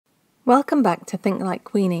Welcome back to Think Like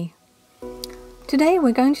Queenie. Today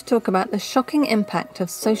we're going to talk about the shocking impact of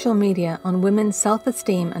social media on women's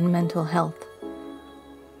self-esteem and mental health.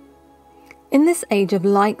 In this age of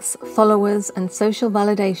likes, followers and social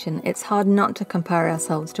validation, it's hard not to compare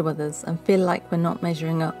ourselves to others and feel like we're not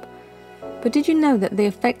measuring up. But did you know that the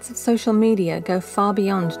effects of social media go far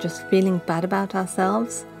beyond just feeling bad about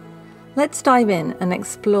ourselves? Let's dive in and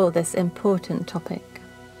explore this important topic.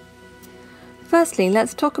 Firstly,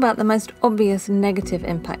 let's talk about the most obvious negative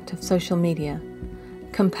impact of social media: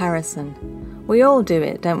 comparison. We all do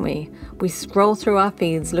it, don't we? We scroll through our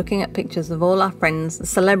feeds looking at pictures of all our friends,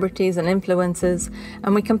 celebrities and influencers,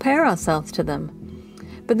 and we compare ourselves to them.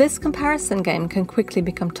 But this comparison game can quickly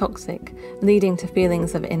become toxic, leading to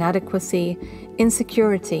feelings of inadequacy,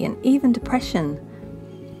 insecurity, and even depression.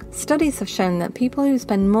 Studies have shown that people who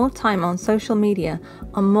spend more time on social media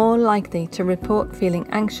are more likely to report feeling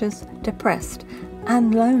anxious, depressed,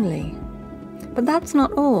 and lonely. But that's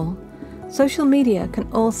not all. Social media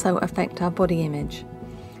can also affect our body image.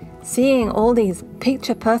 Seeing all these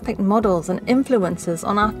picture-perfect models and influencers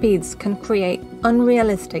on our feeds can create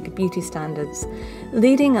unrealistic beauty standards,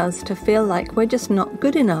 leading us to feel like we're just not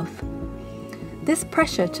good enough. This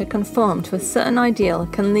pressure to conform to a certain ideal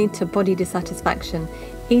can lead to body dissatisfaction,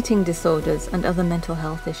 eating disorders, and other mental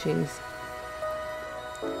health issues.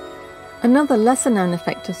 Another lesser-known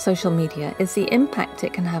effect of social media is the impact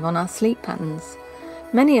it can have on our sleep patterns.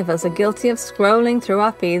 Many of us are guilty of scrolling through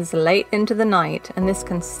our feeds late into the night, and this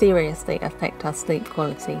can seriously affect our sleep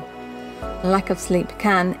quality. Lack of sleep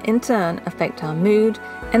can, in turn, affect our mood,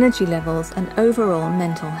 energy levels, and overall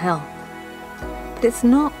mental health. But it's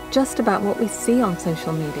not just about what we see on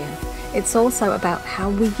social media. It's also about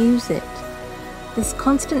how we use it. This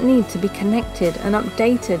constant need to be connected and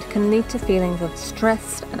updated can lead to feelings of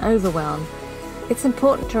stress and overwhelm. It's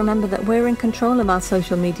important to remember that we're in control of our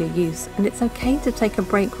social media use, and it's okay to take a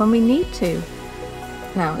break when we need to.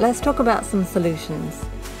 Now, let's talk about some solutions.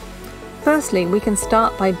 Firstly, we can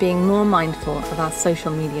start by being more mindful of our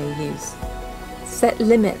social media use. Set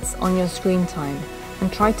limits on your screen time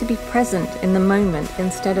and try to be present in the moment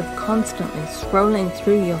instead of constantly scrolling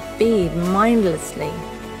through your feed mindlessly.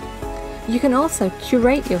 You can also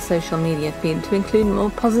curate your social media feed to include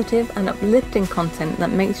more positive and uplifting content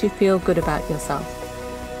that makes you feel good about yourself.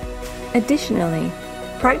 Additionally,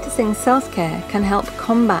 practicing self-care can help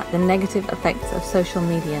combat the negative effects of social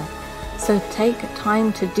media. So take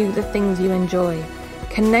time to do the things you enjoy,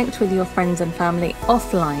 connect with your friends and family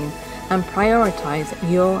offline, and prioritize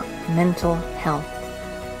your mental health.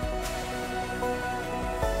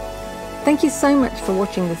 Thank you so much for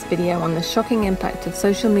watching this video on the shocking impact of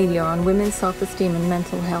social media on women's self-esteem and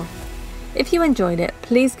mental health. If you enjoyed it,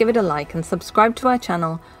 please give it a like and subscribe to our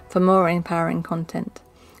channel for more empowering content.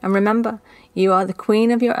 And remember, you are the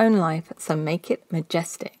queen of your own life, so make it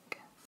majestic.